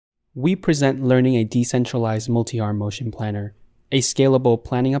We present learning a decentralized multi-arm motion planner, a scalable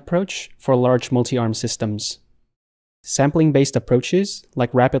planning approach for large multi-arm systems. Sampling-based approaches,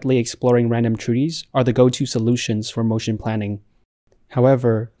 like rapidly exploring random trees, are the go-to solutions for motion planning.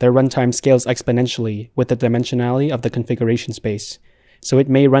 However, their runtime scales exponentially with the dimensionality of the configuration space, so it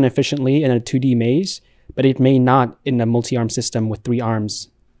may run efficiently in a 2D maze, but it may not in a multi-arm system with 3 arms.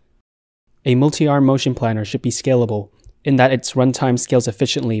 A multi-arm motion planner should be scalable, in that its runtime scales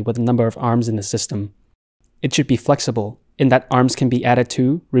efficiently with the number of arms in the system. It should be flexible, in that arms can be added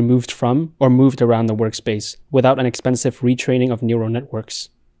to, removed from, or moved around the workspace without an expensive retraining of neural networks.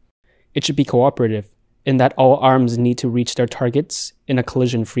 It should be cooperative, in that all arms need to reach their targets in a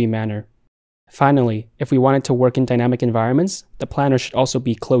collision-free manner. Finally, if we want it to work in dynamic environments, the planner should also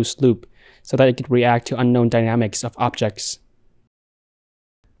be closed-loop, so that it could react to unknown dynamics of objects.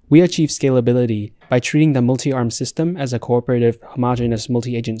 We achieve scalability by treating the multi-arm system as a cooperative, homogeneous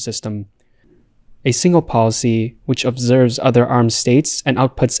multi-agent system. A single policy, which observes other arm states and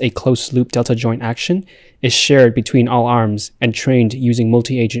outputs a closed-loop delta joint action, is shared between all arms and trained using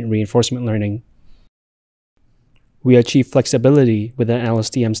multi-agent reinforcement learning. We achieve flexibility with an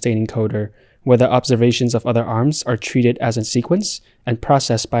LSTM state encoder, where the observations of other arms are treated as a sequence and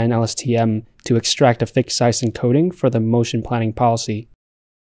processed by an LSTM to extract a fixed-size encoding for the motion planning policy.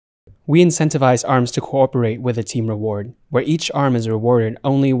 We incentivize arms to cooperate with a team reward, where each arm is rewarded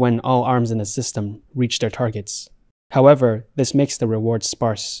only when all arms in the system reach their targets. However, this makes the reward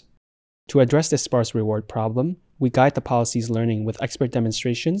sparse. To address this sparse reward problem, we guide the policy's learning with expert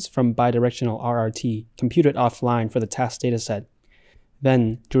demonstrations from bidirectional RRT computed offline for the task dataset.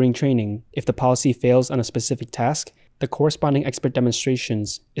 Then, during training, if the policy fails on a specific task, the corresponding expert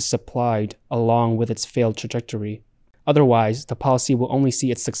demonstrations is supplied along with its failed trajectory. Otherwise, the policy will only see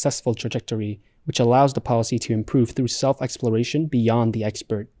its successful trajectory, which allows the policy to improve through self-exploration beyond the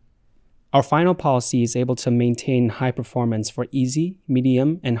expert. Our final policy is able to maintain high performance for easy,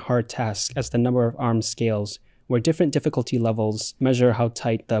 medium, and hard tasks as the number of arms scales, where different difficulty levels measure how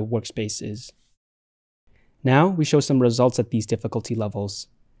tight the workspace is. Now, we show some results at these difficulty levels.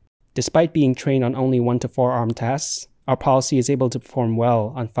 Despite being trained on only 1 to 4 arm tasks, our policy is able to perform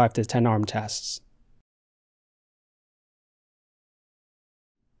well on 5 to 10 arm tasks.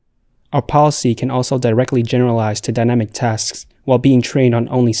 Our policy can also directly generalize to dynamic tasks while being trained on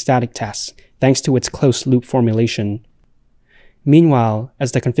only static tasks, thanks to its closed-loop formulation. Meanwhile,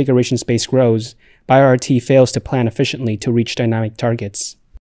 as the configuration space grows, BiRRT fails to plan efficiently to reach dynamic targets.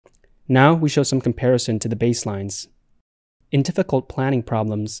 Now we show some comparison to the baselines. In difficult planning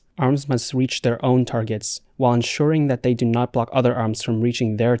problems, arms must reach their own targets while ensuring that they do not block other arms from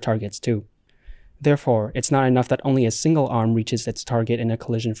reaching their targets too. Therefore, it's not enough that only a single arm reaches its target in a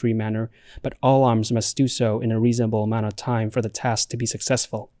collision-free manner, but all arms must do so in a reasonable amount of time for the task to be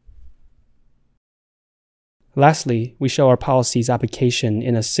successful. Lastly, we show our policy's application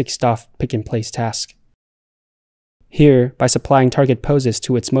in a 6-DOF pick-and-place task. Here, by supplying target poses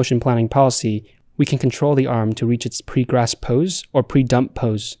to its motion planning policy, we can control the arm to reach its pre-grasp pose or pre-dump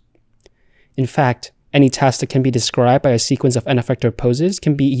pose. In fact, any task that can be described by a sequence of end-effector poses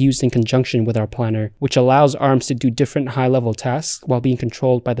can be used in conjunction with our planner, which allows arms to do different high-level tasks while being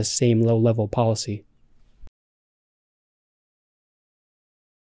controlled by the same low-level policy.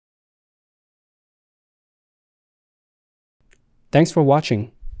 Thanks for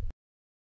watching.